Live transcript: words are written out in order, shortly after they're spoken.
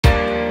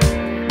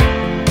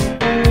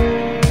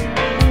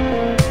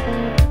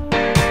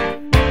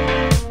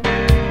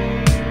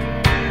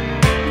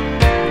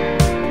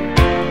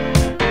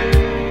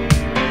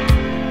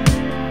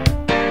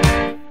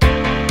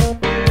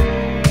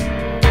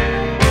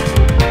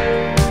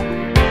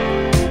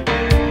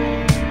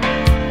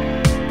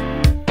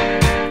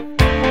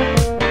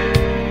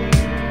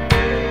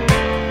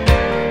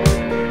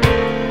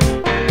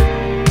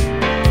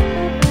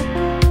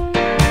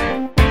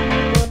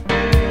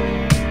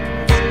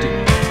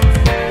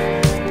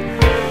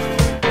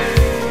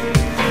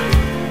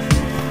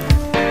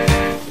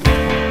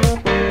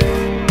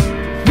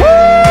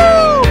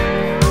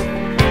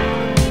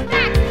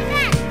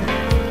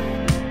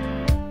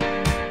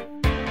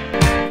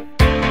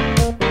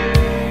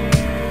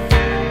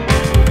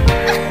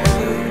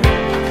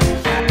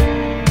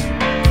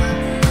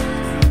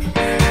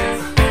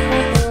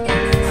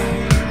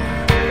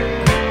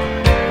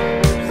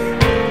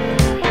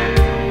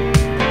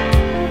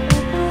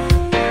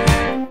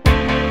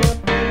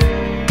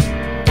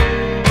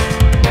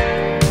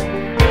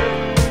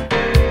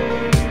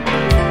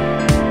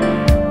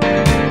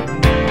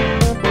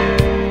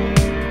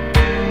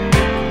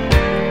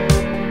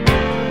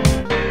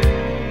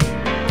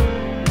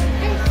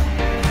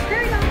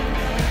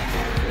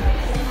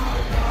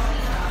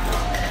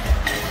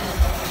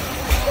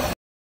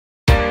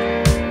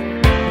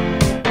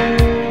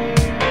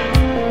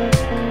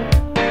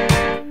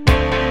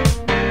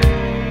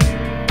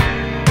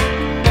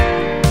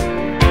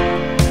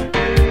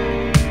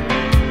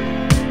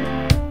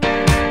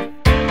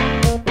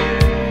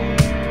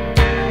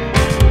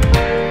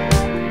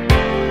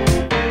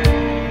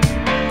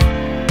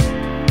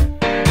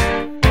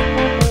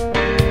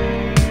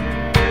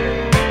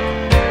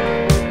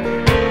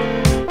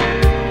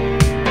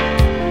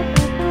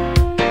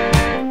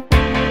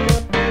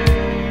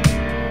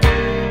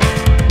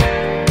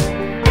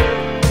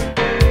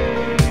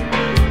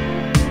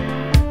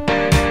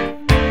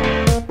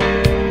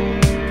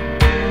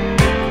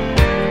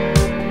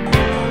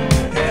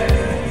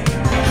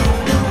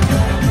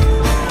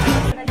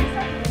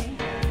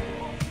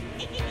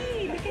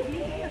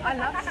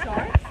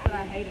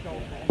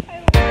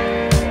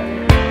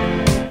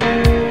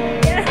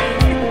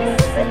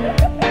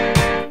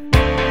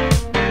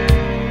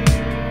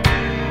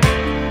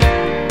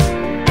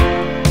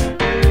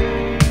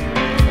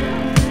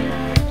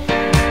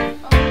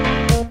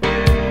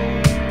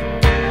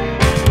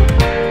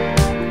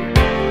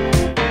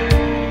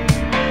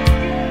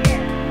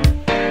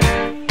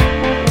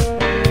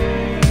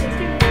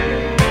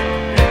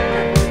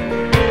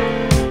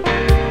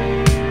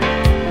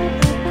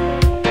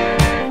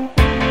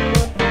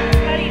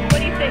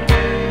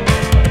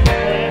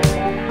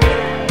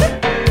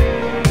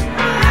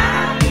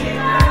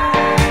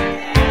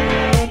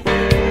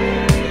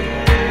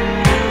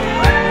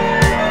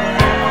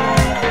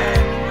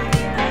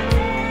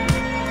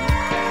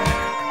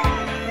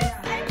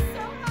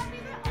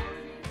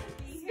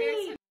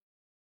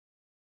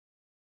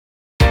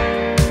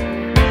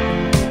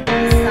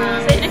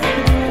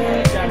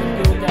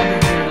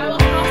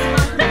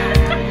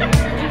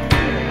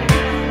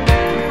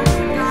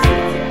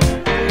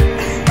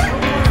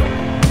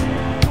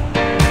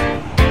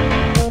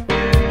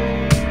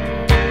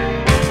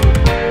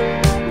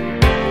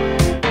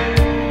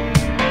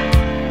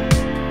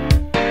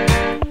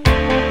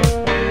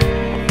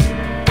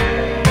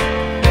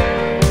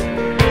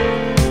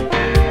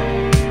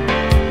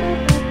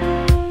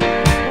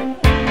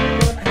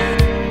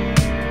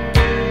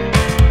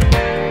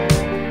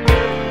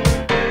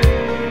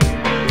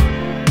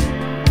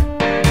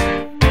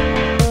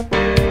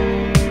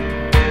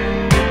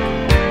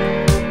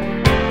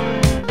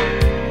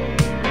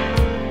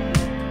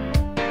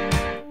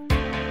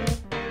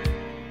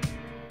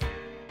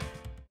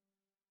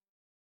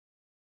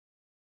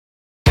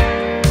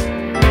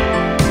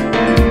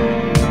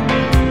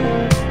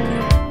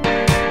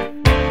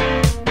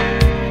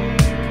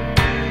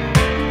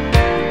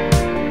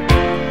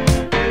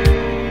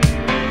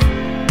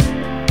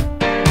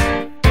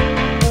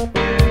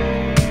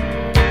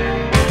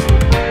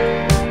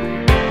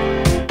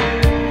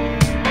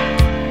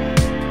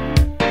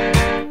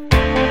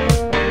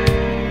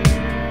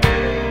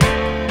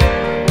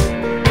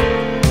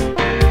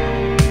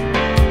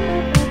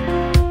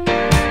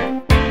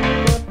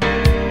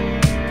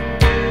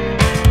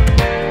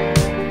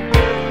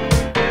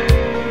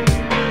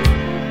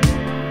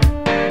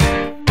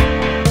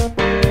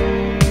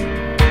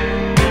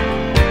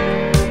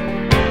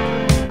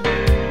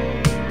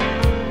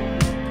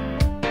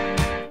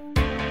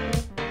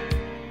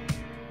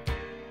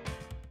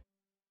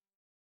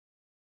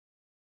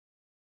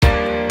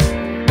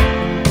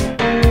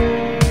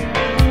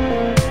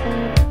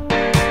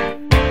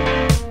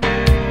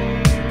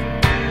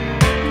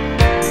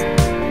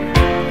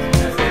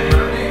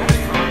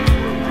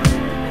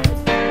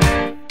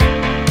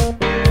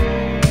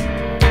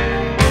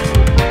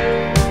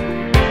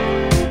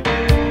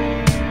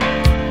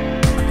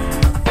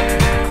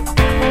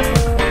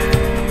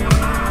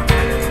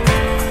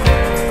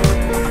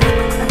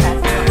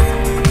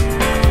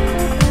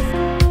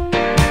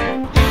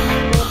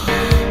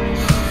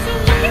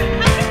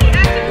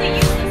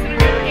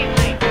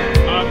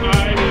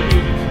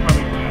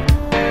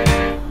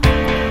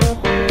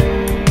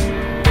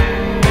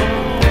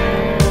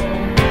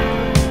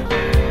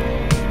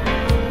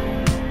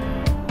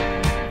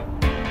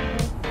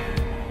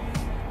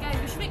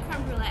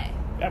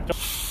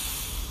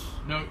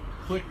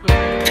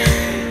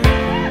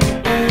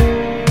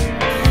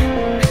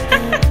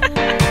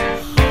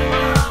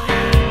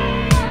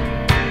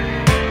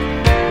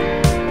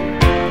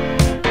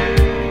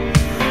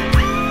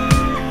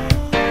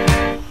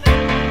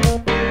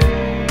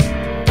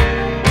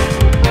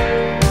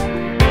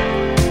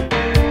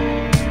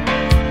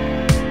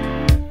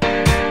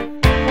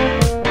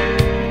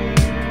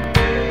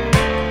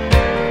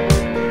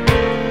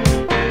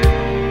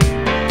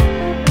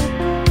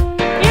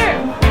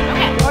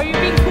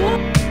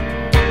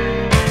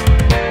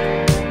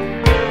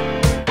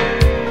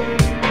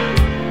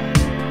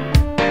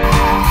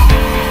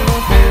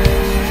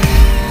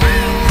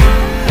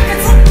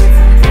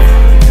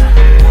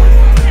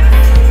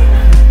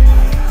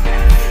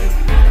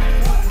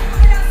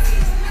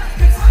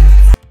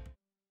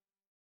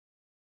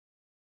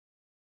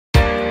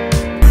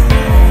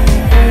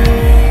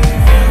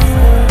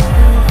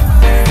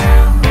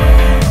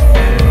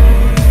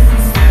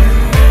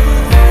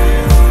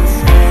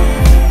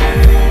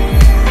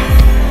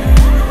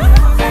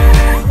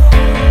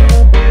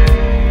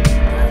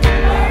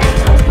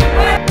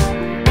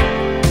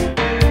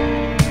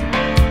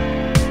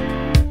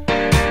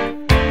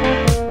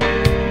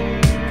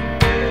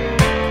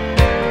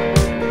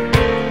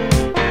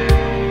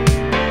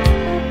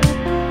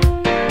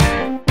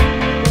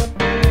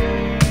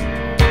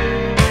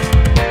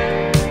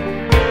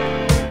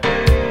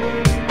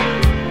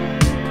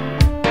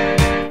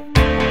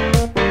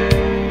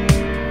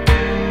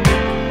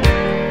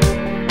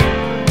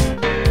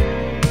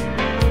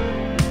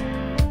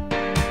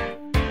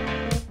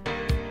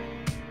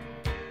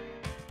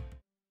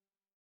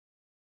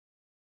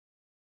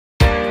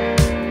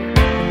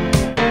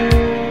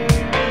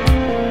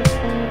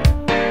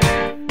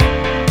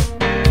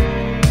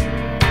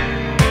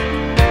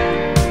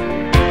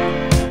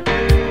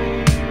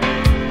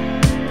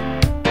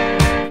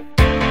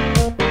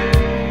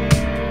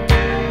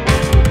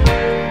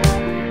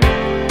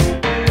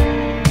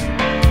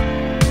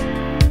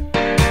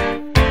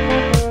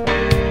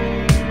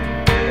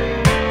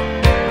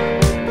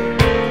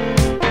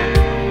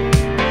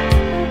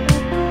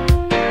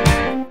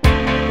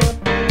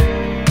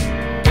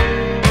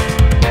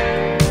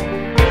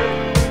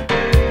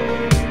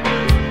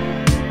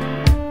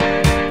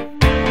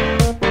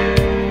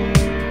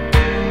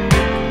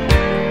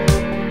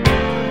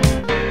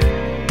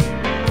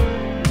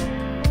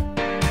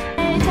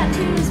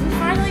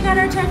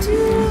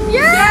tattoo!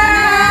 Yay!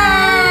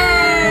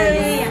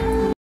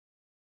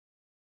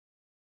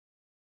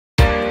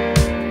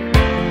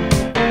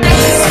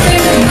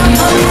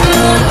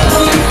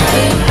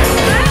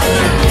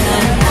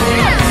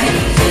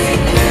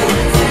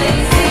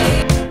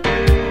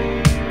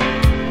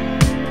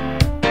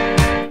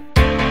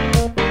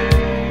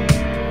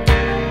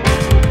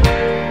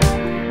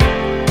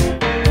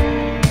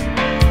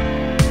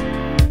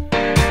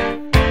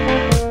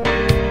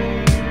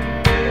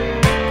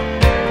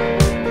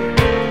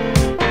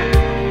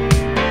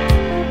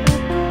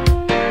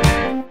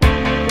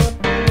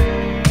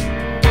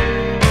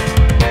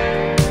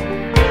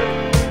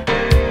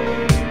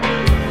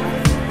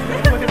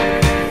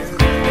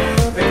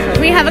 Do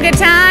we have a good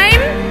time?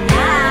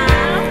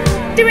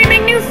 Yeah. Do we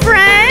make new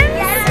friends?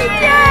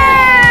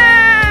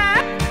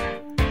 Yeah.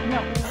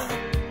 No.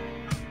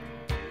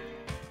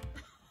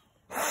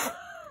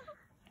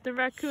 The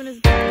raccoon is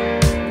back.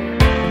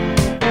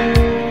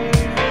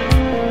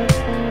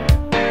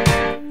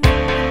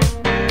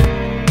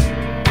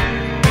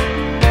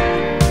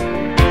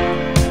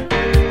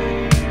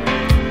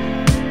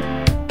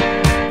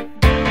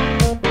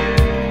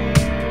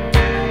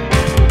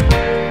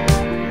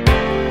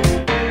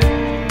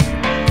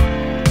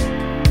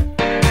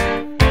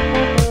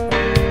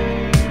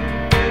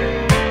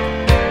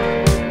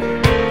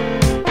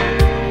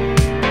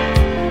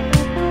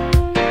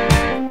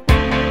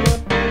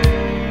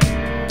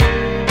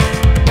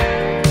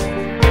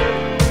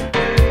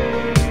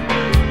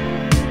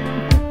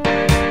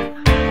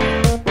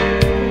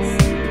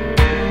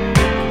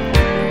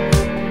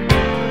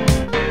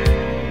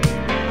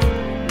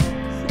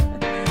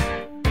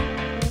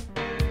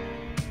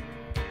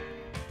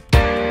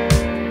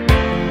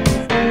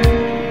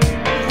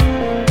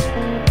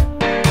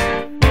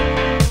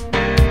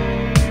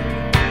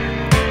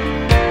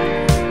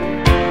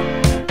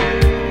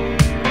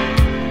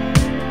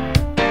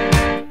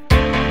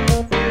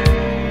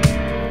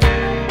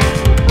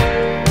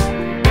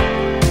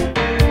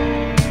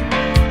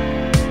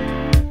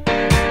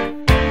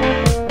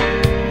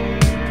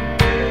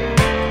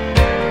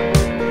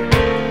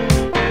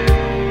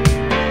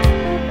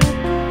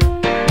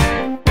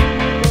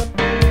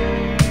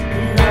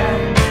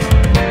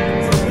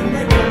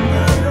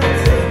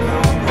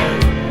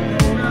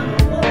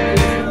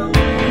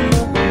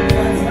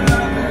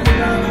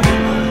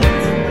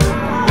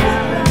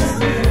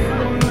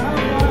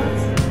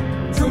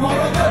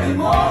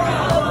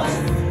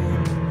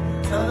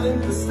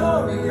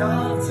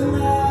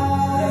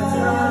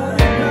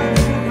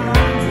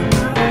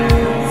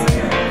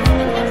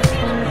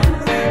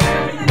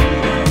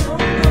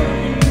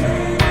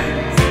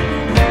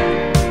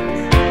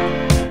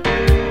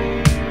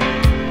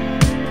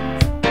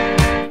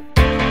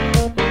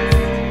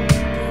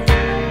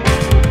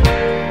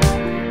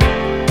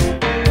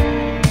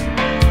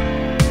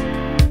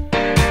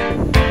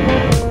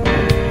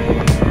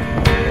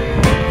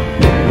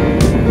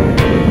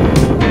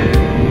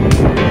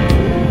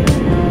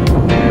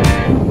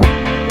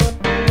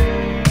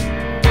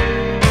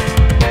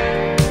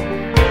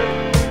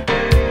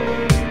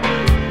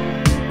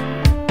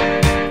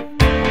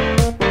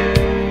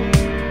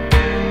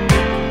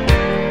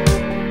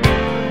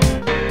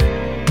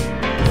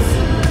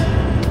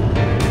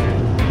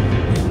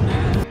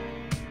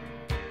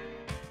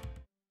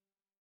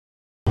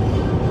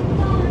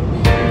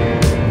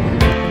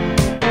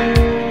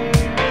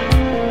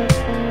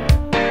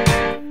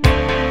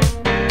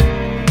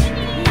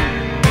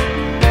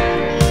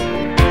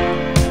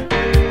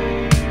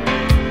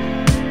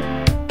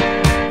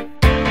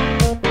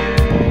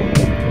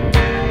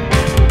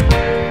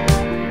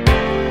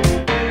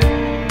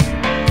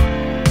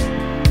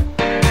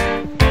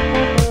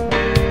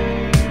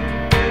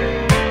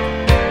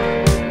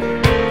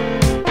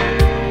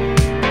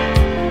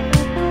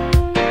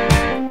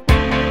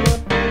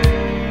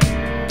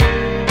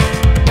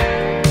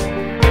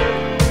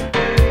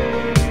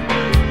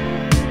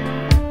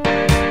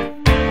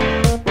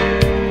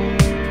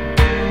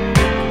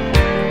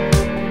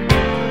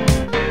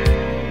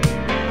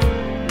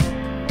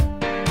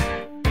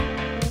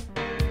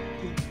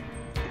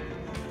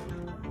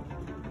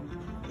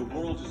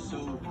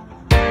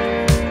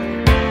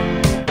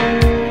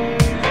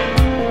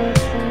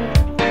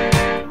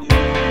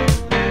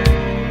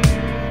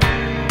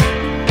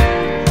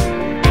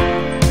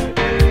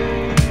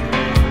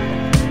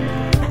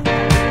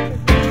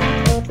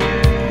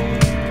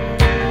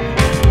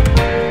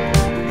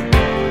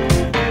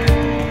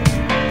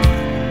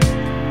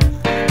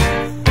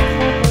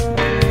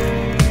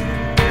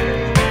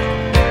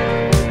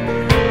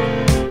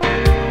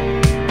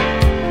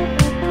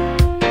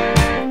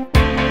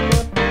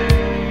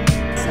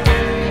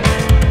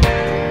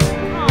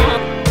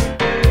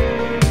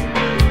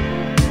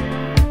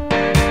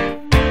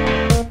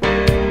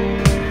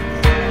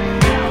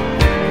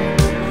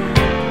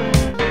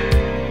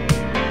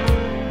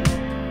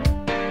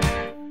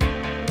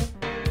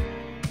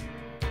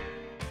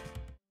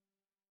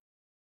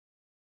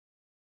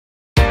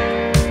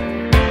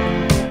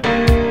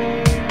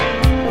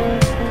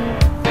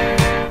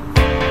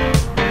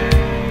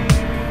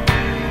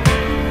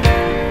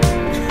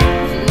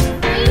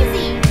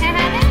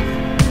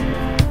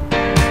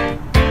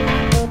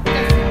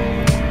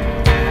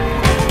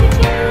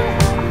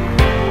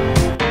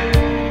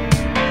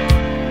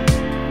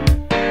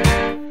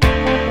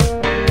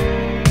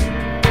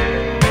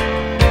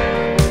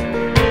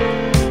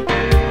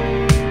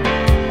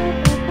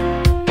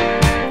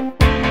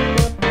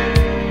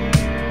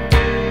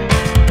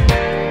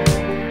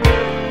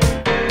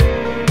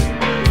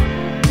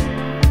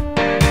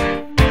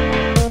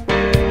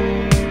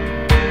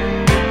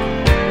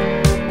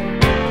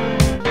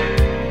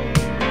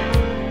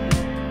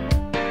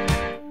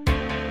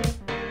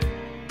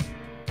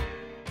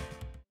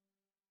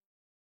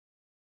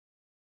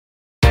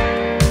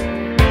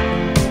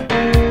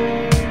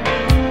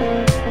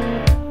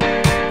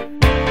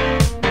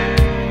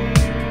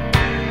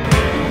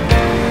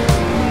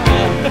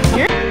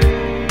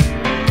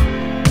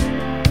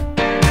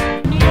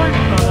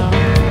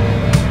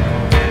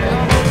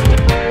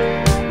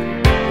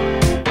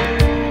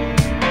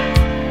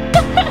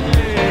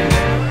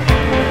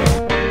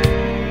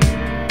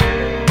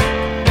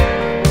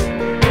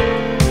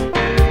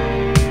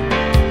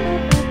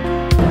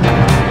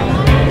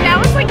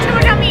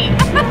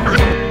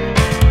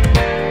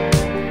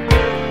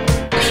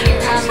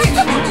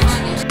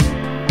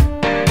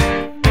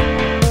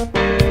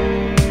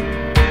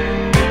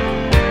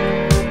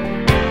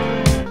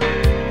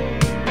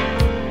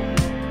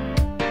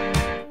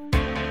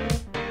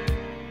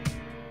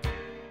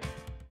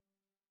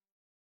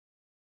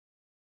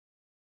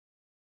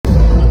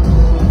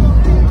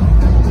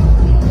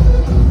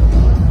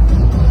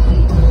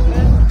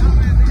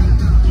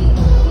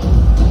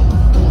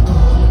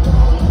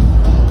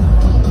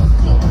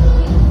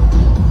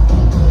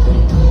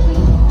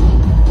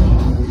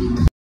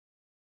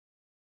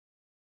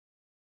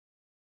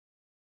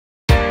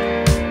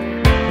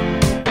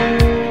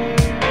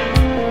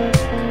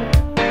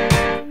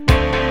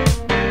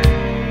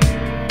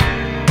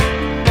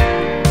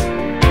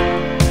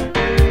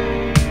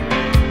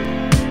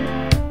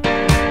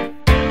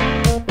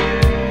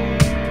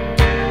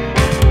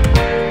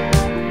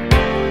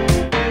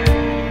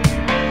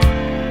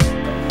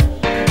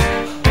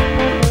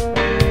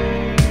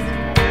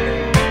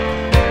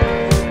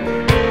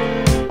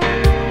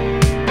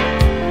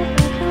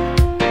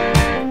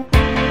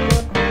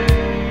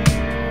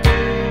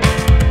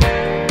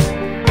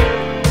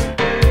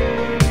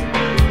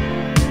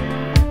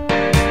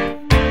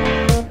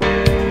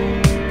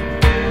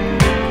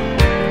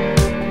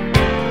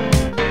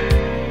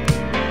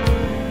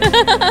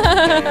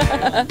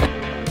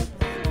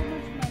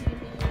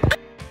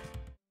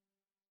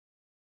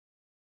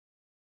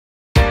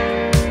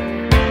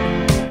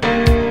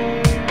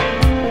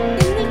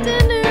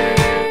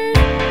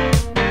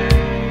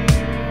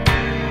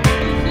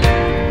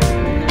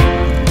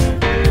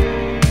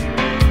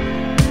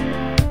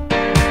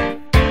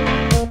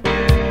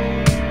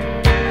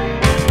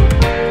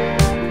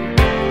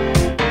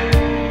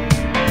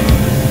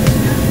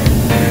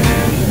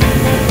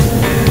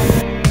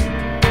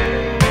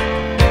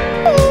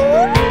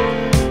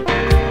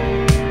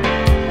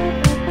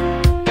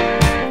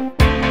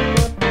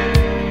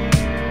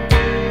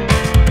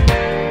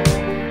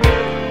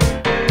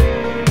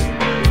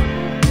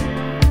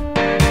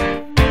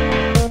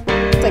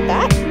 Like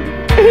that?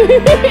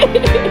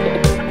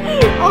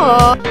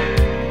 Aww.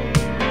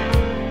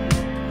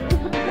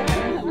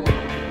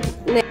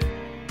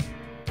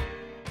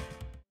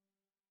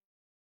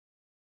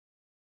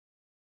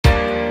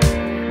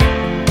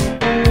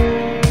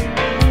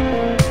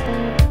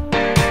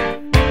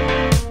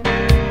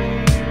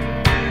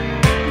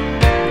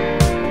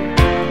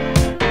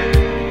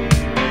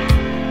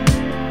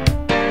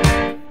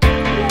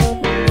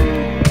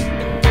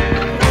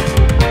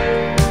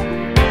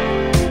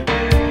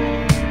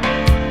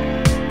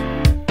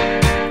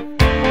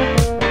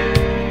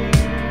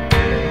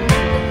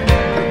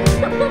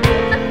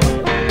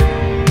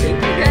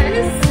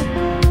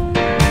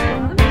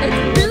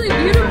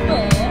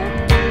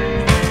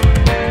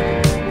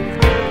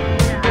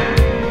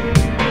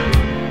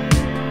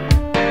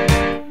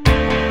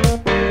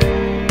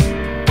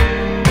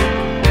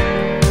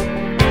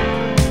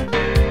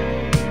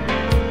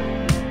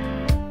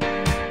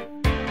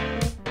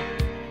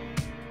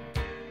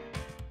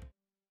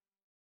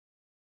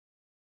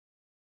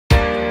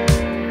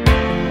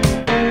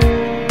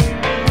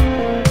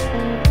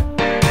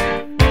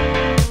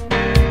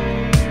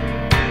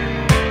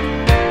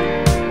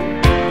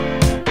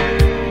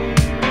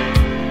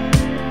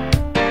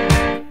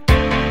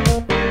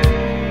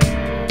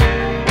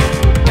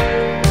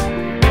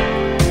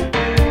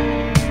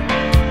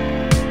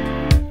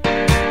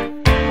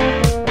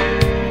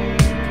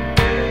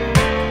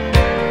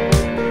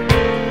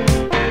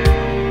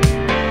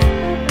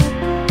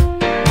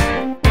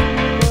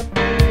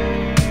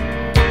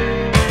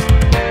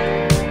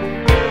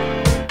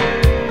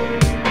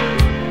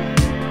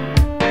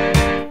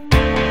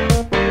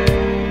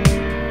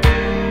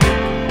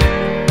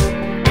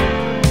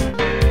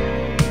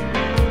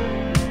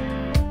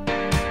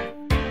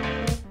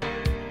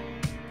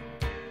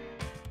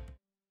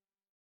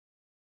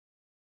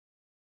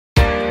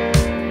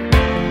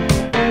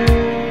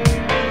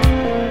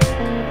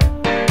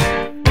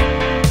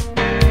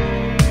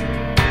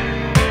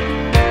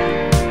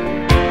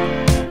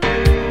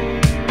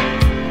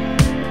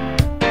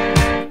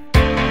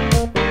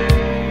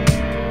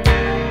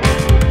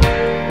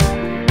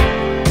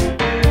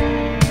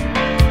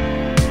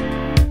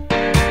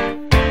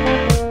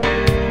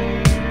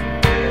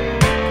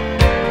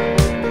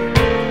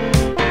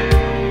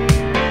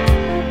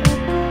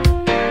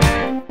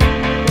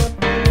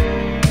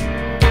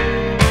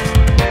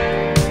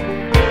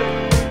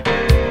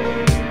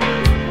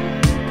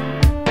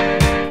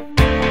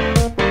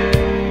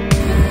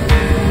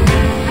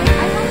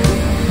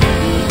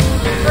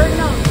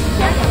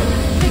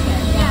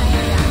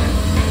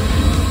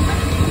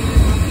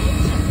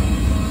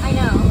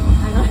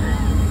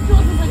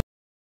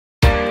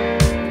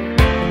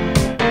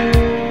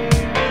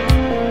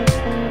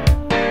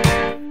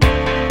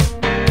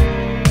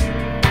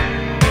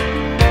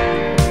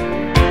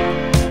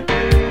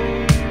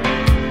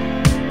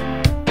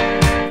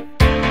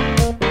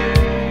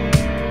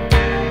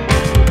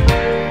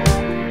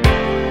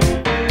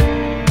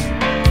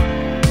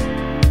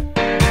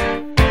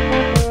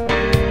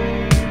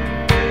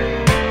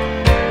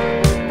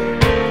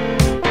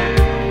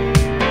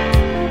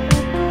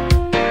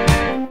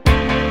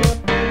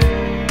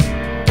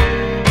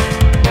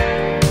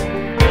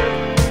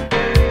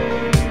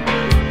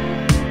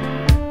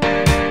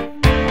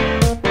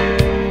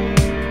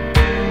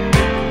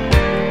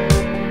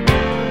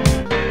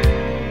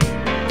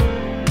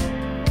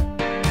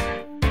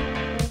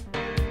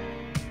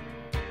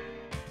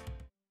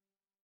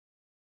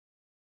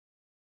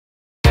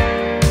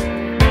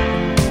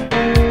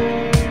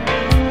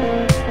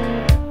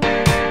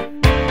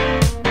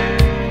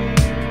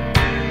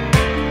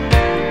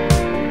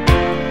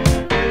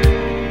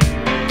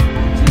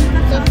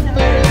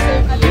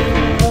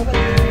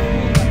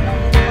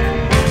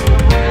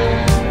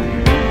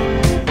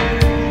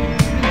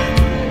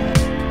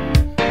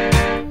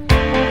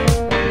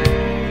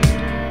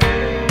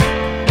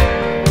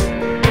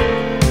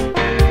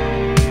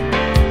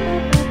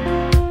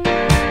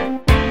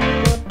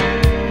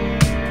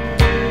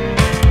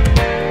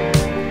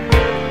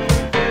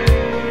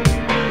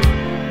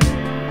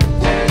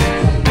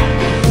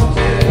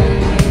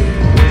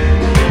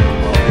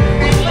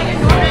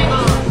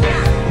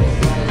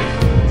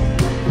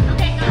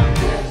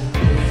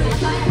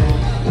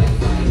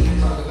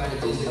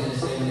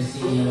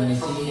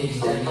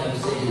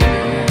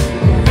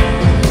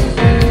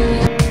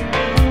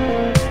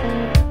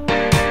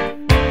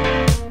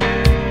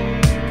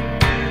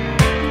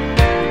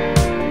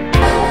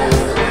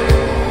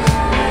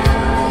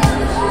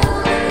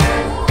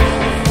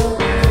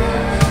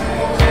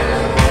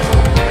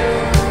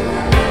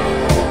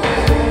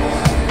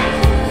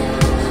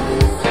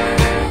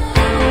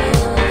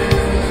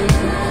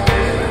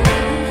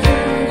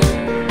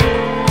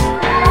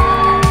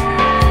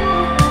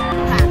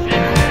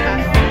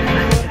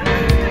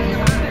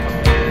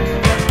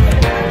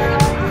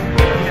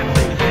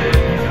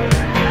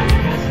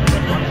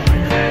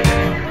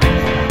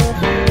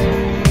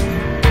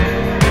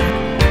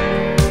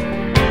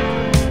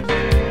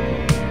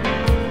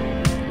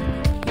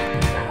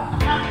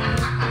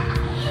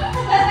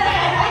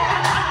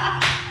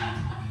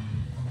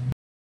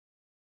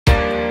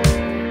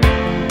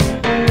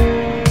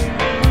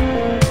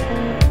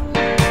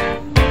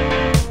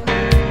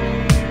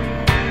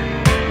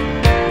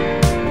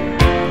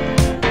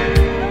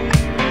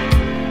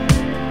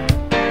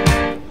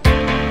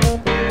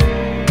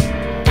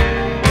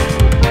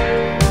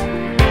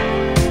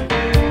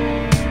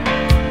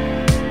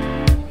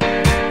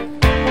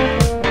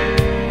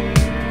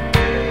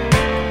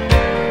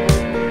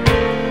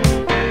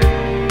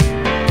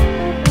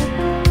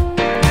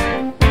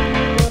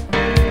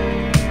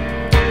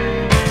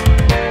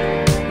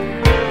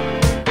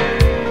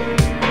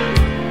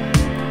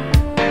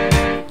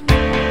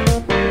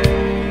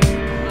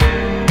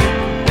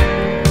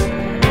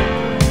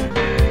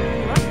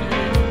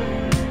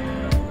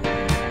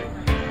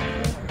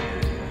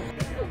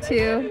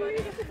 2,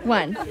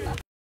 1.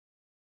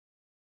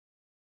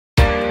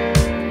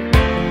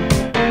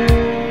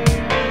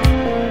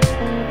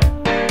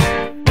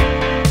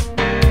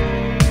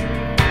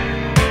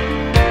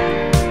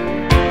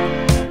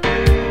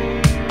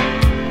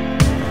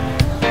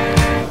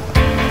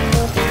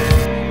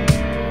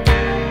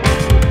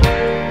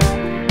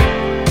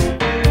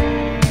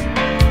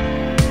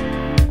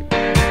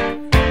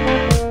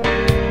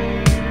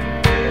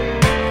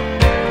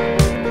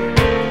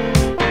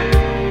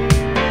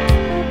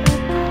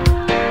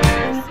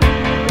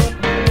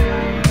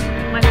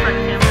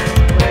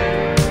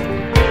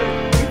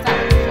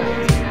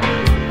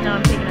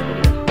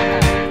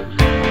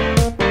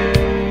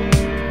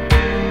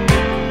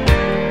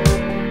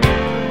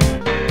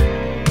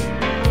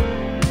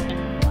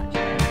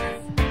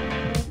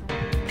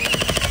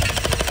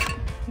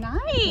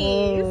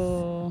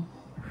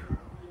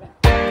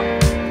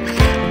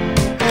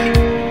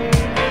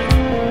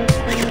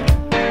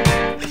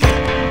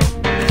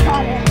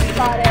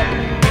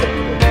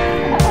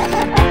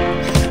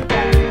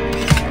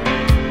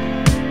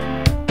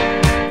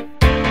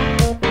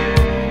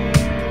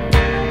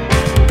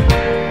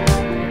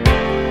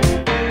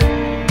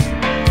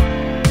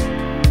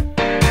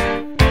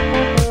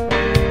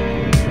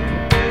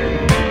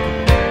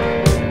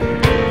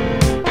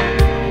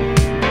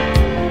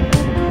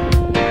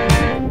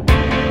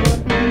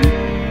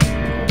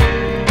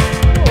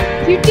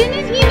 You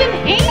didn't even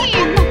aim!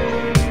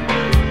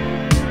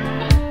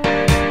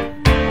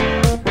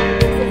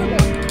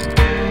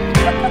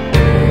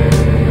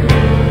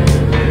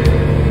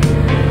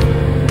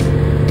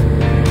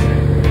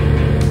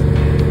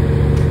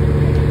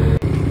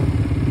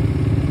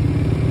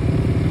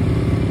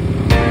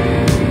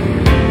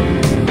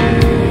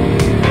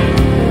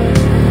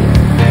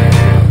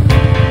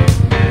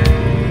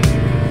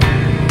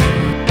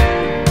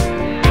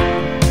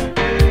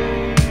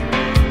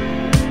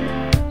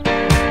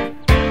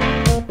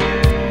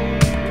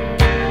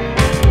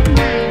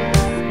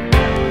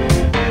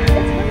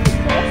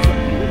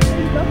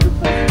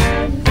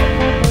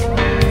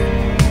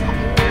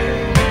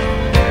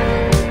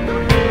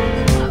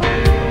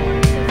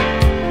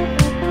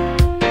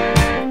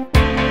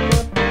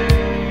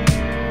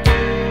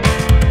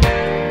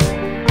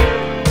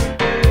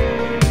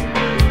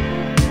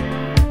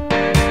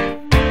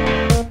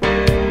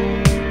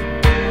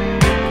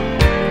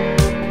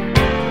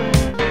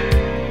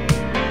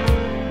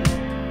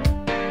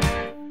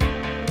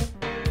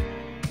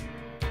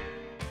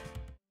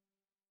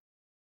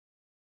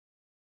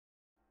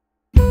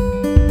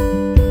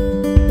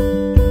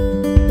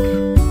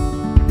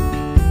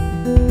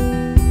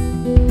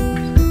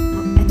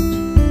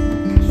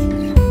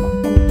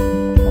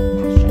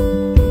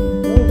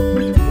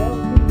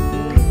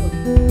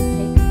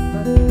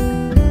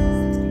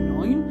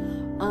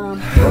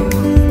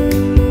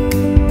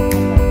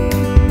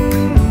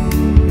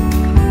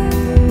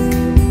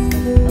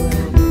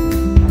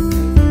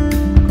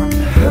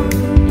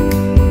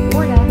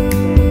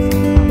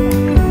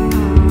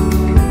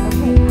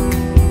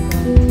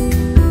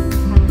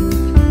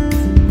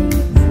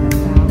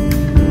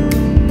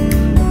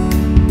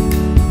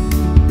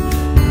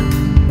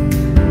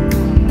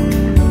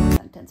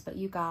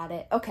 Got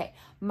it. Okay,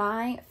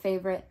 my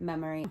favorite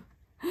memory.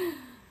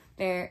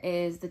 There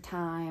is the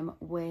time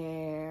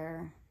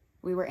where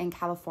we were in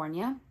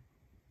California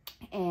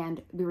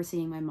and we were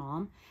seeing my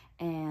mom,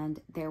 and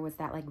there was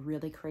that like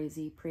really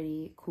crazy,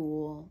 pretty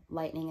cool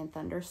lightning and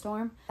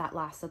thunderstorm that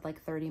lasted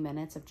like 30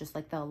 minutes of just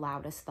like the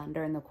loudest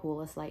thunder and the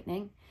coolest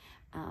lightning.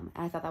 And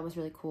I thought that was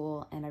really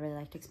cool, and I really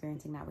liked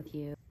experiencing that with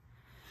you.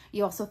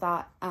 You also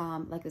thought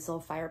like this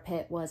little fire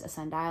pit was a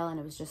sundial, and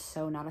it was just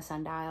so not a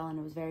sundial, and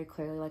it was very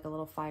clearly like a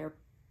little fire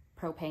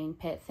propane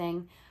pit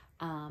thing.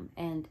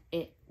 And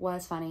it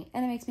was funny,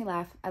 and it makes me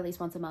laugh at least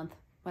once a month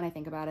when I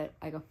think about it.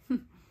 I go,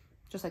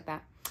 just like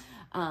that.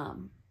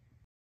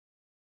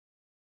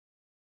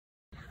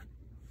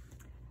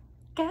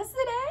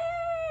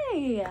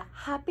 Cassidy!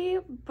 Happy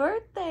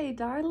birthday,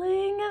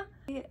 darling!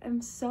 I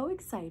am so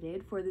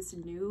excited for this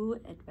new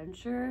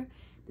adventure,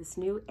 this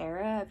new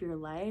era of your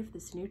life,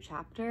 this new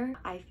chapter.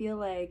 I feel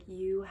like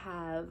you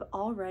have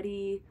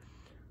already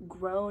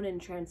grown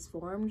and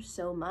transformed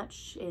so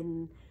much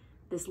in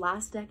this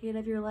last decade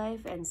of your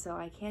life, and so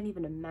I can't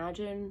even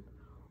imagine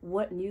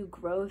what new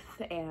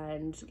growth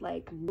and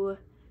like new,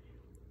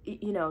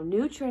 you know,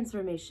 new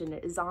transformation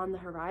is on the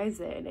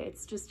horizon.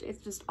 It's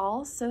just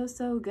all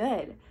so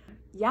good.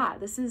 Yeah,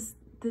 this is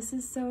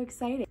so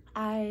exciting.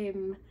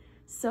 I'm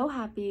so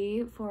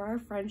happy for our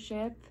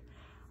friendship.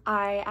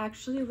 I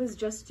actually was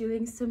just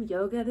doing some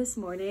yoga this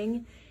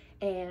morning,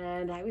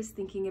 and I was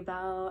thinking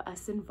about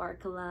us in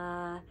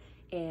Varkala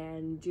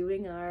and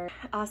doing our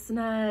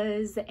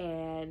asanas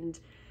and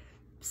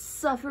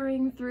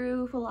suffering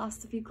through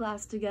philosophy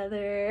class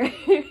together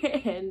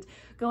and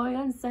going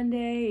on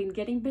Sunday and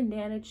getting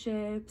banana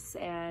chips.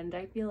 And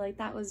I feel like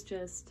that was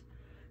just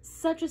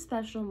such a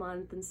special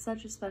month and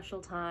such a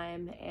special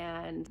time.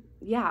 And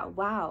yeah,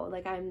 wow,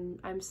 like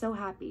I'm so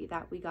happy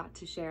that we got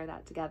to share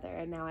that together.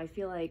 And now I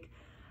feel like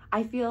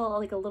I feel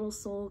like a little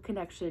soul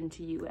connection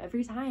to you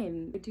every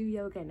time I do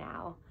yoga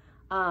now.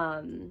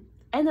 And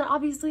then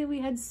obviously we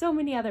had so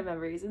many other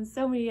memories and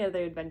so many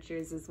other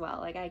adventures as well.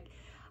 Like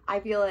I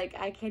feel like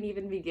I can't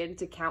even begin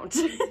to count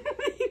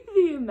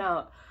the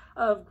amount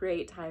of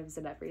great times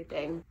and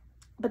everything.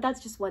 But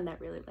that's just one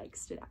that really like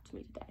stood out to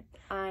me today.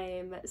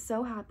 I'm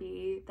so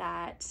happy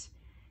that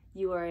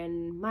you are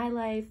in my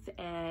life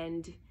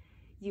and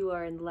you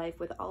are in life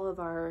with all of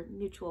our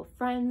mutual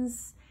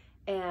friends,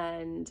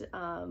 and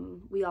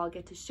we all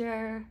get to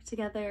share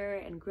together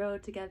and grow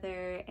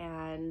together.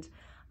 And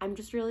I'm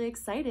just really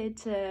excited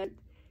to,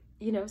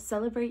 you know,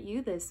 celebrate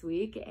you this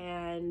week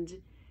and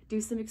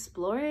do some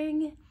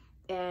exploring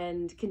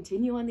and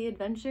continue on the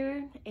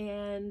adventure.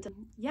 And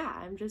yeah,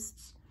 I'm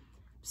just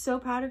so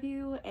proud of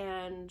you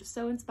and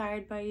so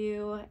inspired by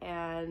you,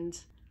 and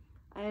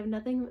I have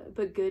nothing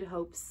but good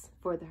hopes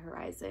for the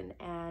horizon,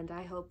 and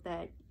I hope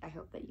that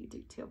you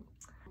do too.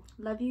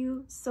 Love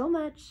you so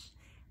much,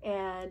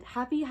 and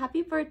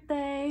happy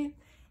birthday.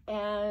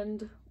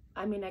 And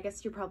I mean, I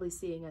guess you're probably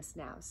seeing us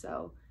now,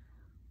 so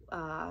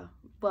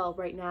well,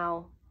 right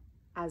now,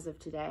 as of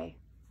today.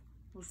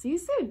 We'll see you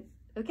soon.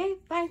 Okay,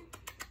 bye.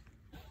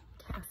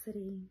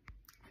 Cassidy,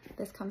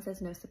 this comes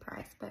as no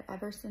surprise, but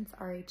ever since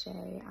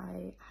RHA,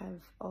 I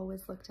have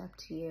always looked up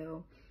to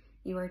you.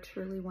 You are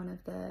truly one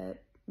of the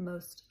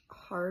most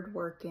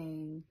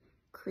hardworking,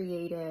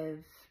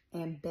 creative,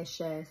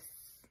 ambitious,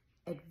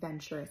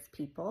 adventurous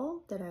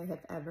people that I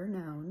have ever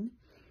known,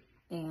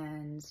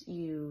 and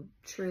you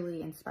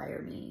truly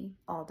inspire me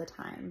all the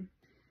time.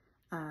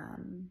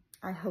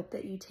 I hope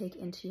that you take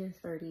into your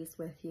 30s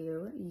with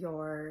you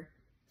your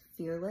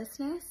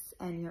fearlessness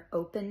and your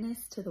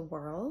openness to the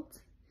world.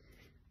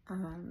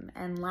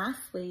 And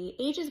lastly,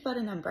 age is but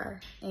a number,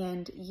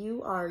 and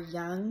you are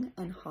young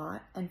and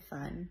hot and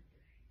fun.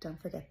 Don't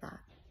forget that.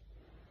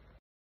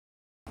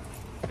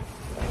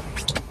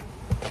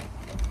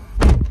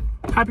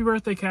 Happy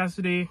birthday,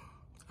 Cassidy.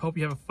 Hope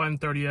you have a fun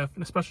 30th,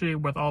 and especially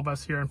with all of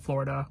us here in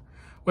Florida,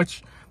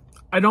 which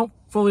I don't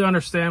fully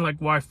understand, like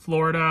why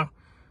Florida.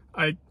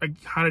 I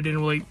kind of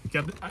didn't really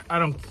get it. I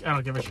don't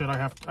give a shit. I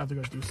have to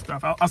go do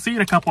stuff. I'll see you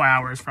in a couple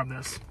hours from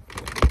this.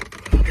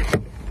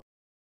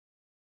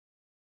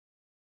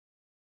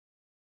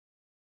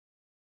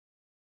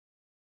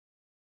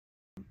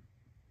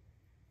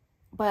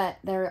 But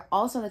there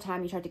also the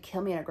time you tried to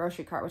kill me in a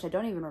grocery cart, which I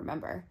don't even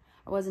remember.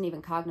 I wasn't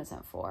even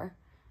cognizant for.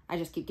 I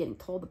just keep getting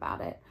told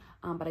about it.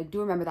 But I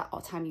do remember that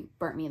all time you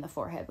burnt me in the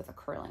forehead with a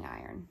curling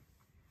iron.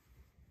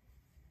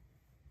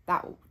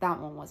 That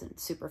one wasn't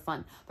super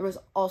fun. There was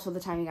also the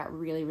time you got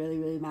really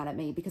mad at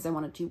me because I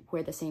wanted to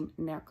wear the same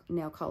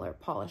nail color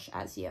polish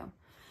as you.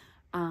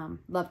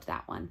 Loved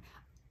that one.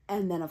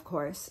 And then, of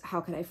course,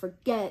 how could I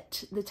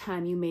forget the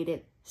time you made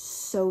it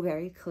so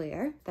very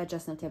clear that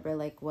Justin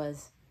Timberlake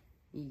was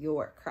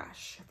your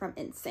crush from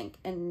NSYNC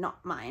and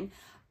not mine.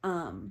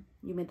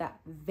 You made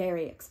that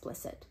very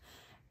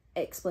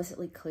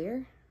explicitly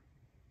clear.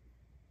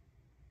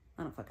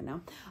 I don't fucking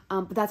know.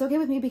 But that's okay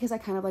with me because I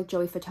kind of like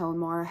Joey Fatone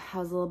more. I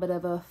was a little bit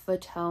of a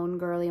Fatone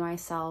girly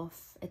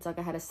myself. It's like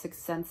I had a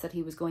sixth sense that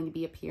he was going to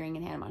be appearing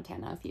in Hannah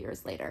Montana a few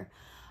years later.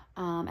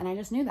 And I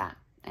just knew that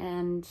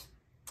and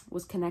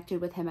was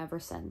connected with him ever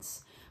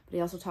since. But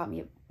he also taught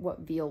me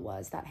what veal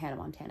was, that Hannah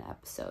Montana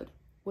episode,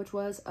 which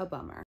was a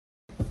bummer.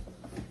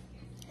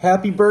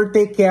 Happy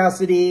birthday,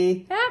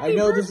 Cassidy. Happy I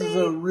know birthday. This is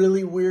a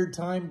really weird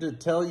time to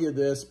tell you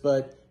this,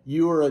 but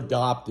you were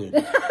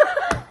adopted.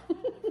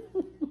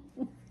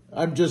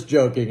 I'm just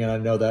joking, and I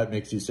know that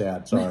makes you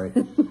sad. Sorry.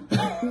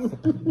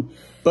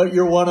 But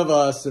you're one of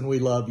us, and we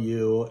love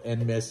you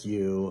and miss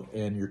you,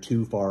 and you're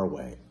too far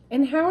away.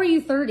 And how are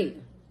you 30?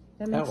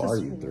 That makes How are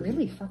us you 30?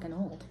 really fucking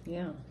old.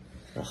 Yeah.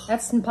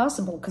 That's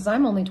impossible because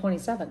I'm only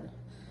 27.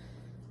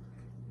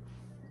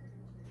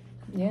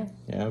 Yeah.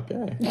 Yeah,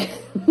 okay.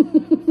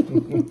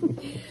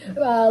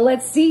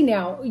 Let's see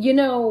now. You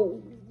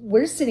know,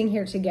 we're sitting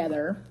here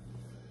together.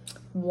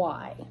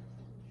 Why?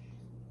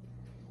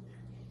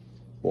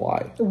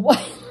 Why?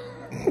 Why?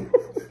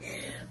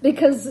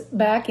 Because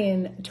back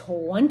in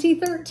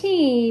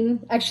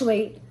 2013,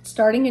 actually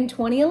starting in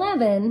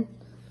 2011,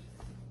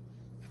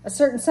 a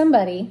certain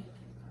somebody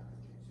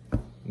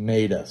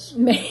Made us.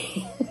 made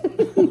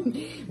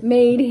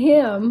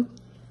him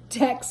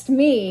text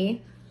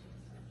me,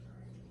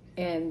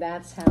 and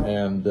that's how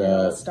it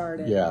all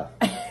started. Yeah.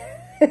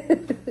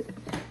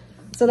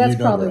 So that's You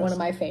know probably the one rest. of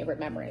my favorite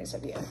memories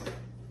of you.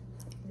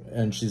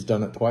 And she's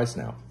done it twice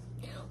now.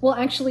 Well,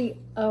 actually,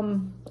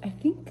 I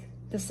think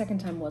the second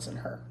time wasn't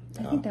her.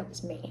 I think that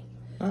was me.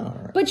 Oh, all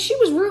right. But she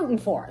was rooting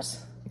for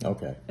us.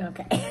 Okay.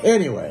 Okay.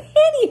 Anyway.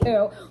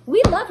 Anywho,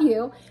 we love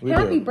you. We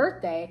Happy do.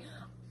 birthday.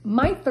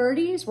 My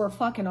 30s were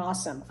fucking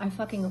awesome. I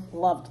fucking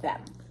loved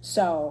them.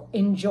 So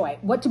enjoy.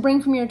 What to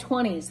bring from your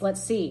 20s?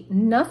 Let's see.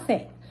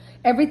 Nothing.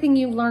 Everything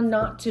you learned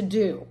not to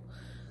do.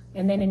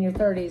 And then in your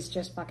 30s,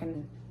 just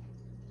fucking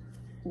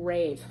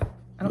rave.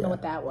 I don't know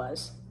what that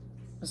was.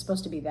 It was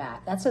supposed to be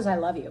that. That says I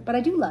love you. But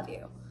I do love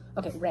you.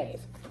 Okay,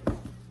 rave.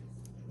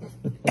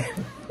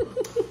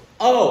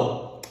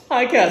 Oh,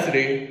 hi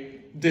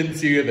Cassidy. Didn't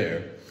see you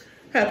there.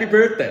 Happy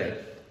birthday.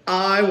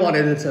 I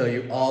wanted to tell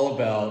you all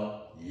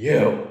about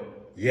you.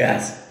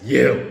 Yes,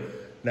 you.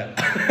 No.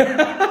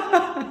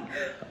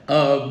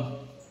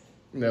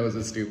 That was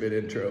a stupid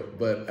intro,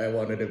 but I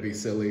wanted to be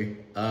silly.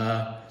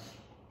 I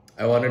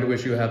wanted to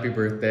wish you a happy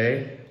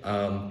birthday.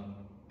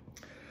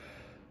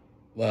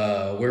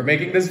 We're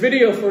making this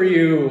video for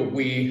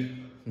you.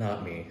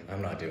 Not me,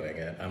 I'm not doing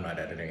it. I'm not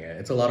editing it.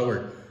 It's a lot of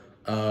work.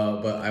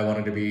 But I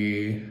wanted to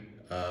be,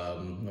 I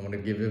want to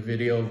give a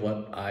video of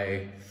what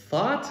I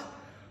thought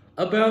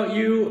about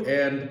you.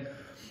 And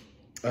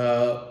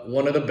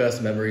one of the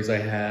best memories I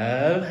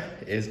have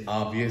is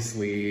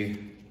obviously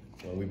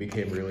when we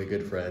became really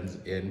good friends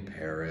in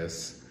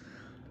Paris.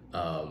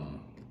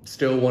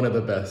 Still one of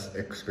the best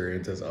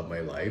experiences of my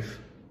life.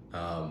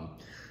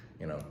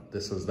 You know,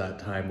 this was that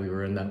time we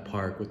were in that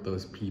park with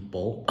those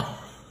people,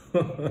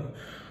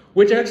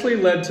 which actually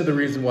led to the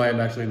reason why I'm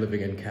actually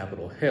living in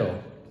Capitol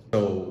Hill.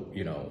 So,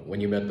 you know,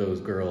 when you met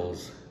those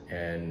girls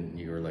and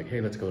you were like,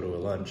 hey, let's go to a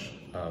lunch,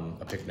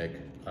 a picnic,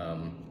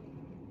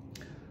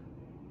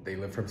 they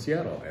live from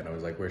Seattle. And I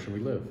was like, where should we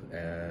live?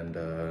 And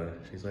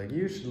she's like,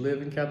 you should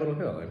live in Capitol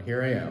Hill. And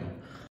here I am.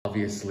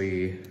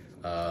 Obviously,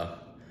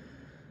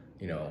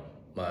 you know,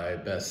 my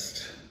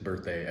best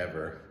birthday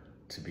ever,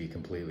 to be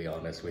completely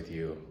honest with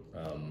you.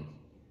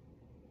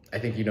 I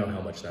think you know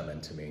how much that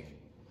meant to me,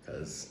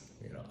 because,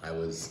 you know, I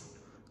was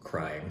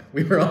crying.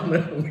 We were on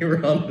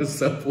the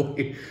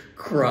subway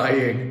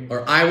crying,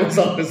 or I was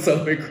on the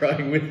subway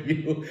crying with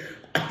you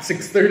at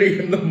 6:30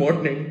 in the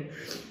morning,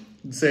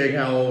 saying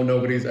how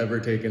nobody's ever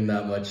taken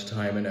that much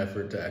time and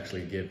effort to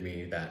actually give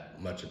me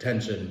that much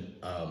attention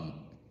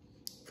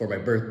for my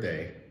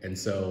birthday. And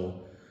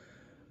so,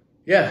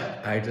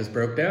 yeah, I just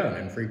broke down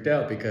and freaked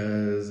out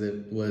because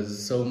it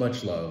was so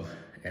much love,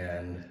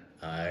 and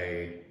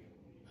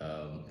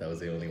that was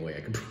the only way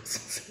I could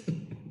process it.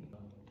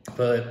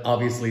 But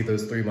obviously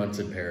those 3 months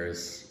in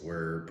Paris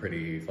were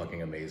pretty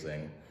fucking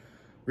amazing.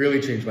 Really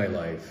changed my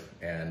life,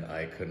 and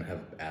I couldn't have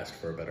asked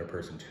for a better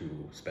person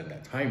to spend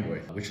that time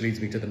with. Which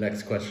leads me to the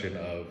next question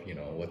of, you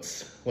know,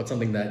 what's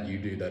something that you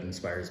do that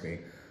inspires me?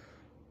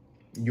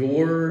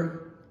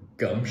 Your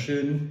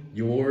gumption,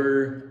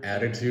 your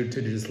attitude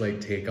to just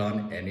like take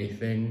on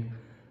anything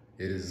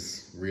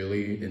is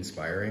really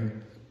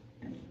inspiring.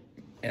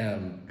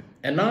 And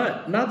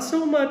not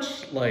so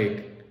much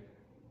like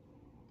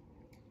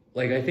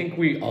I think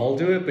we all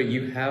do it, but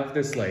you have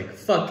this like,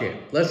 fuck it,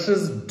 let's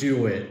just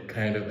do it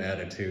kind of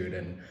attitude.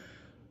 And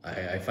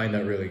I find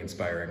that really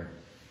inspiring.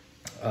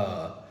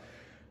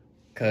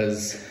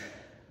 'Cause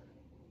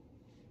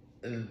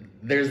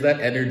there's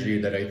that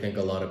energy that I think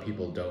a lot of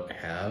people don't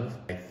have.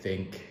 I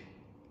think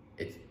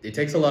it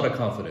takes a lot of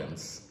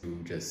confidence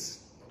to just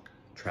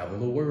travel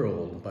the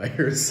world by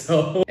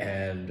yourself.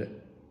 And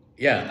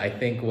yeah, I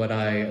think what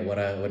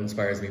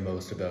inspires me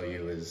most about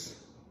you is,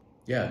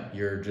 yeah,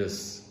 you're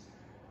just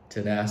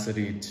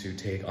tenacity to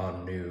take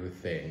on new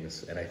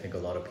things. And I think a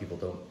lot of people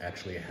don't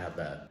actually have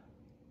that.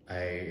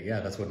 Yeah,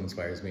 that's what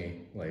inspires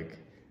me. Like,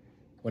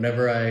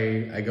 whenever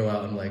I go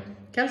out, I'm like,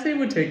 Cassidy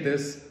would take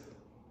this.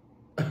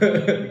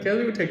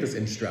 Cassidy would take this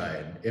in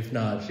stride. If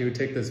not, she would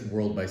take this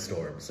world by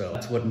storm. So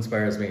that's what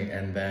inspires me.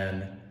 And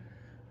then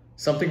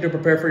something to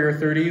prepare for your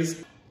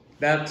 30s.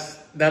 That's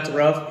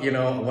rough. You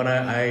know, when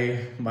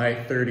my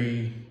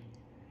 30s,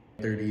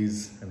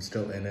 I'm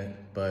still in it,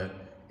 but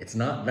it's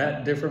not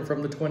that different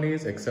from the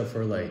 20s, except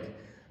for like,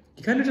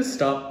 you kind of just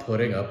stop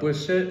putting up with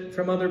shit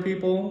from other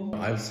people.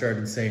 I've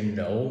started saying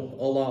no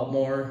a lot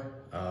more,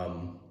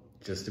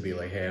 just to be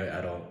like, hey,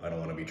 I don't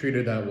want to be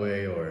treated that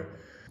way. Or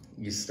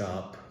you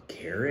stop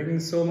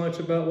caring so much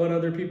about what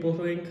other people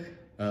think.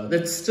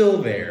 That's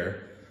still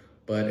there,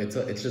 but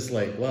it's just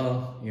like,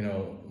 well, you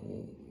know,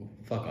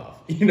 fuck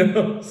off, you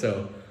know?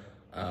 So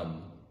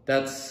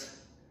that's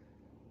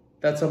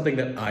something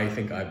that I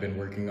think I've been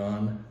working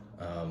on.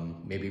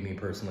 Maybe me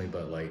personally,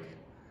 but like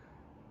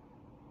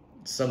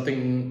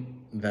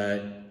something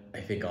that I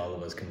think all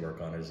of us can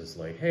work on is just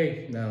like,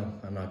 hey, no,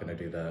 I'm not gonna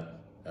do that.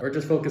 Or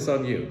just focus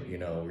on you, you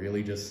know,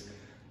 really just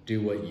do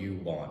what you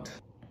want.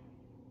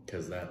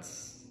 Because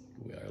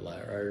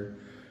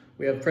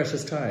we have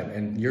precious time,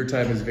 and your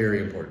time is very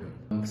important.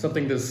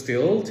 Something to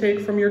still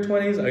take from your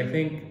 20s, I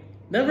think,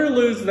 never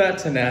lose that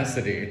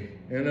tenacity,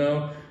 you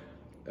know?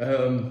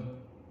 I've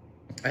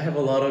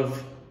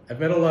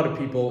met a lot of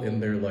people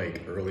in their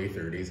like early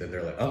 30s, and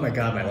they're like, oh my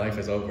God, my life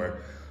is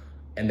over.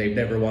 And they've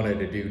never wanted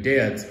to do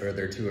dance, or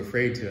they're too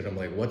afraid to. And I'm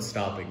like, what's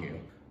stopping you?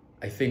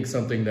 I think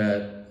something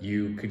that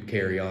you could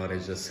carry on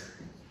is just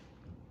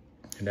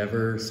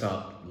never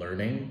stop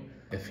learning.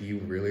 If you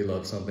really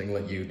love something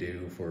like you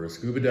do for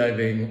scuba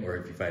diving, or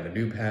if you find a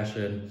new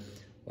passion,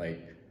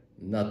 like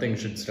nothing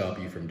should stop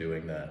you from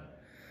doing that.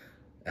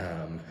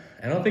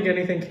 I don't think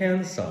anything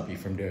can stop you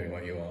from doing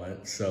what you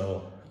want.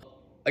 So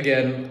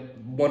again,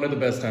 one of the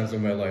best times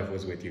of my life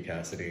was with you,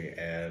 Cassidy,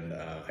 and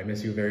I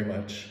miss you very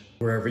much.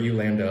 Wherever you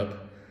land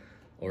up,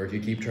 or if you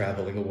keep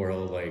traveling the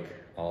world, like,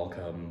 I'll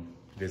come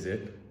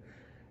visit.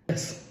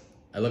 Yes,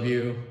 I love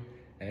you,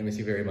 And I miss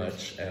you very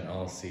much, and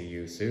I'll see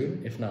you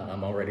soon. If not,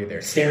 I'm already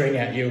there staring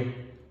at you.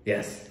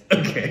 Yes.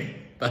 Okay.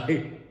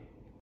 Bye.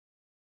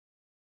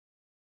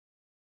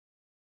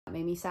 That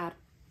made me sad.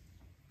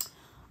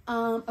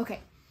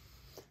 Okay.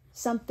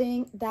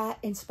 Something that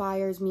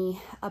inspires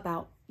me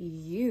about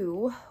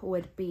you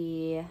would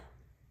be,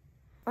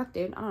 fuck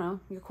dude, I don't know,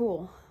 you're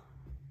cool.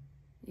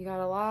 You got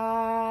a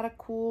lot of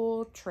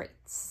cool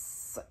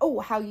traits. Oh,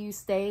 how you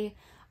stay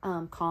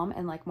calm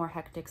in like more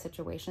hectic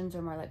situations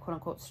or more like quote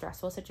unquote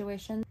stressful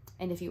situations.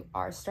 And if you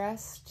are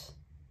stressed,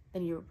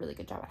 then you do a really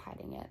good job at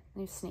hiding it.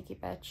 You sneaky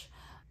bitch.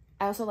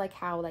 I also like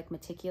how like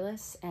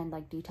meticulous and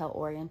like detail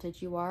oriented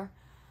you are.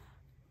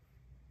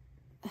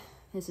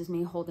 This is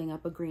me holding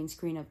up a green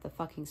screen of the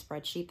fucking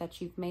spreadsheet that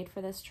you've made for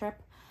this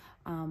trip,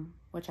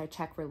 which I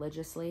check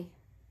religiously.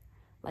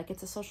 Like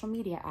it's a social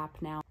media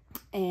app now.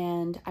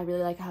 And I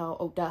really like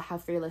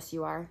how fearless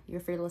you are.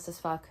 You're fearless as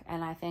fuck.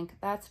 And I think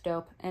that's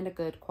dope and a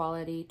good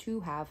quality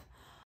to have.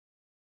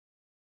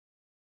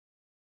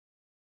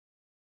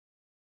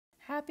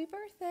 Happy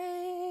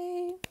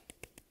birthday!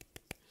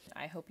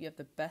 I hope you have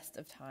the best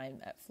of time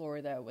at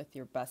Florida with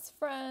your best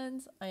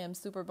friends. I am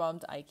super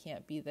bummed I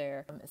can't be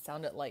there. It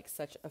sounded like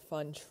such a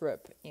fun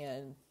trip,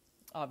 and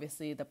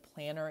obviously the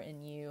planner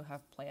and you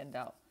have planned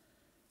out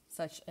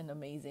such an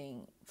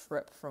amazing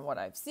trip from what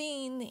I've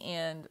seen,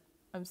 and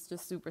I'm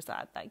just super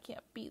sad that I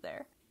can't be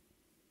there.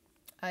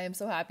 I am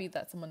so happy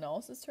that someone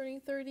else is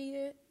turning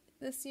 30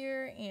 this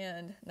year,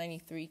 and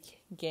 93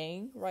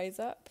 gang, rise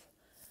up.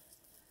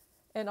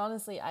 And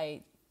honestly,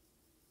 I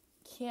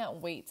can't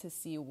wait to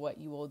see what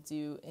you will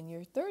do in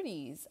your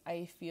 30s.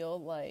 I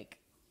feel like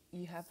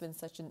you have been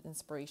such an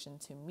inspiration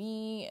to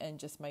me and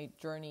just my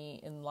journey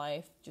in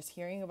life. Just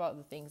hearing about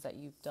the things that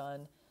you've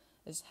done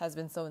has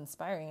been so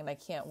inspiring, and I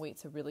can't wait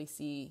to really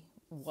see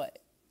what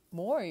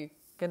more you're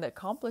going to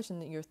accomplish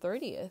in your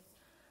 30th.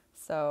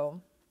 So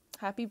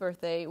happy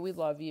birthday. We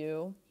love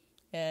you,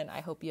 and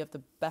I hope you have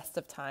the best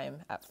of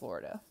time at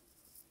Florida.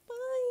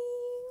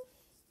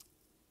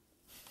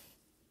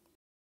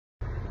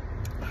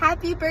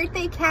 Happy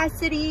birthday,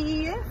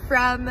 Cassidy,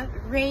 from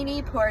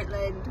rainy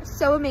Portland.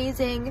 So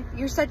amazing.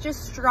 You're such a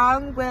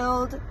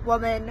strong-willed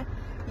woman.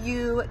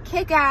 You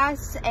kick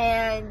ass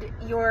and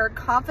you're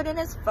confident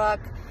as fuck,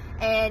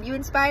 and you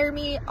inspire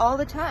me all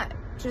the time.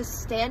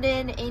 Just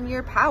standing in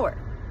your power.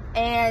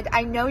 And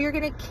I know you're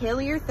gonna kill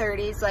your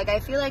 30s. Like, I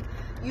feel like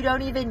you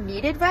don't even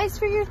need advice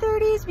for your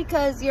 30s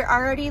because you're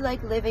already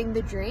like living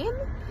the dream.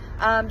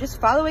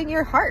 Just following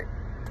your heart.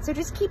 So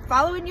just keep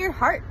following your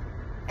heart.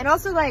 And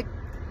also, like,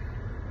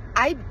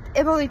 I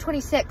am only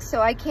 26,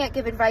 so I can't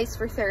give advice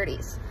for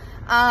 30s.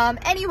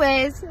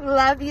 Anyways,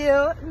 love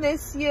you,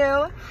 miss you.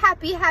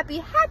 Happy, happy,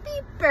 happy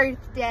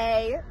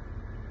birthday.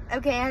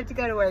 Okay, I have to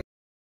go to work.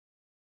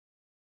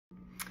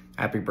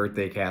 Happy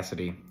birthday,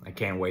 Cassidy. I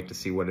can't wait to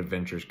see what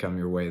adventures come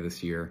your way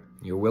this year.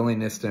 Your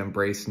willingness to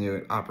embrace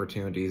new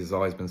opportunities has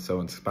always been so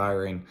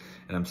inspiring,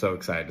 and I'm so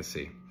excited to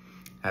see.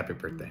 Happy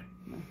birthday.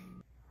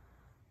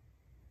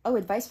 Oh,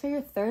 advice for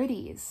your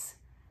 30s.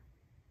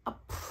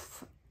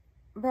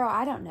 Bro,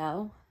 I don't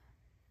know.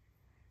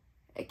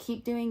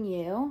 Keep doing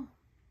you.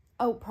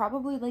 Oh,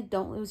 probably like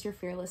don't lose your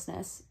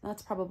fearlessness.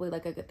 That's probably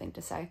like a good thing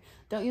to say.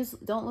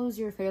 Don't lose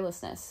your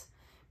fearlessness.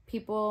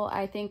 People,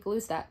 I think,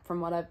 lose that from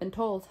what I've been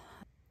told.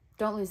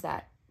 Don't lose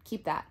that.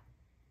 Keep that.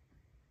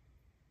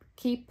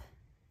 Keep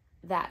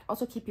that.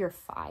 Also keep your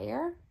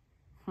fire.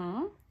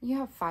 You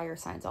have fire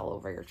signs all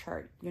over your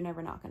chart. You're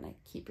never not going to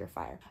keep your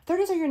fire.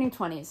 30s are your new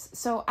 20s.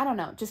 So I don't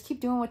know. Just keep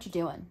doing what you're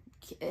doing.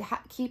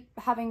 Keep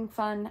having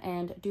fun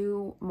and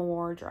do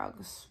more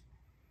drugs.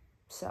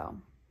 So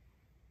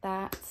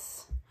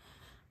that's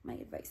my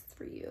advice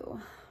for you.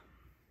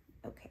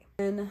 Okay.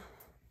 And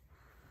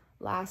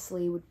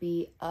lastly would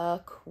be a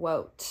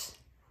quote.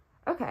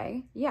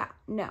 Okay. Yeah.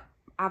 No.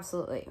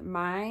 Absolutely.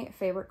 My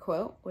favorite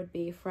quote would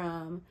be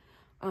from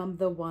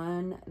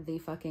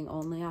the fucking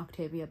only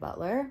Octavia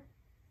Butler.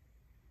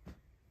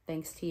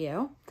 Thanks to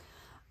you.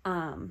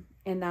 And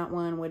that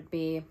one would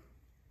be,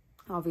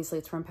 obviously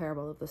it's from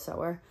Parable of the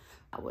Sower.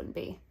 That wouldn't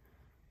be.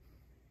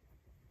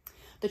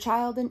 The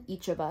child in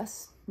each of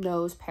us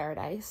knows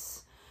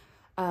paradise,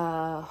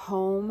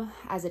 home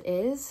as it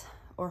is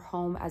or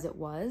home as it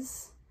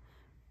was.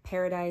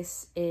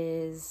 Paradise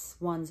is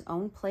one's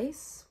own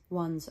place,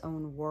 one's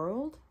own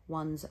world,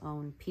 one's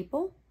own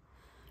people,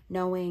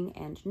 knowing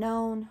and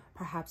known,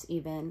 perhaps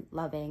even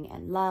loving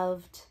and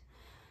loved.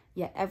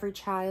 Yet every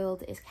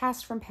child is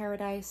cast from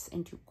paradise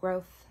into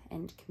growth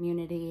and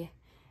community,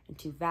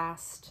 into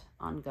vast,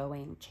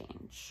 ongoing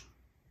change.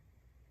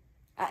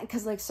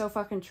 Because, like, so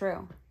fucking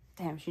true.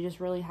 Damn, she just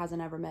really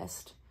hasn't ever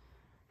missed.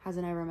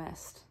 Hasn't ever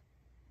missed.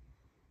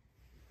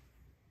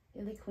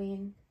 Billy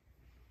Queen.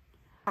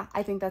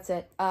 I think that's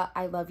it.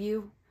 I love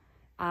you.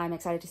 I'm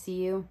excited to see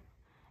you.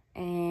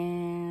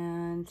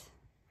 And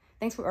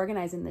thanks for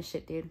organizing this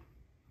shit, dude.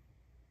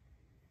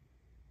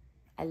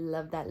 I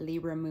love that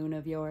Libra moon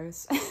of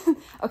yours.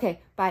 Okay,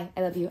 bye.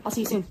 I love you. I'll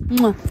see you soon.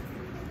 Mwah.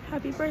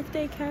 Happy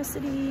birthday,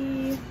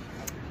 Cassidy.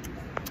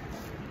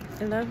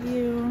 I love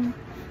you.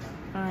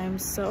 I'm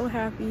so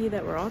happy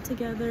that we're all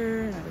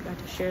together and that we got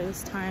to share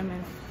this time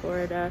in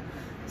Florida,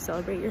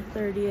 celebrate your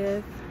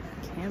 30th.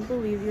 Can't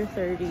believe you're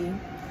 30.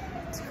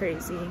 It's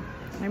crazy.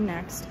 I'm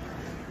next.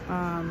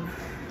 I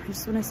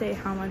just want to say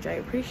how much I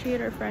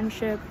appreciate our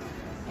friendship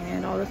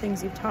and all the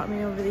things you've taught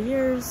me over the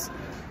years.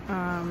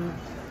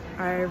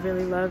 I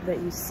really love that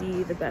you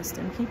see the best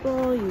in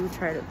people. You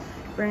try to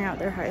bring out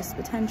their highest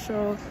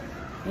potential,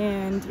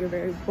 and you're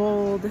very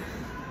bold,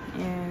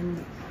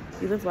 and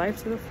you live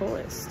life to the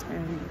fullest,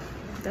 and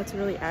that's a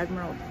really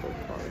admirable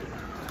quality,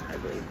 I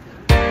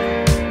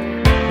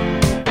believe.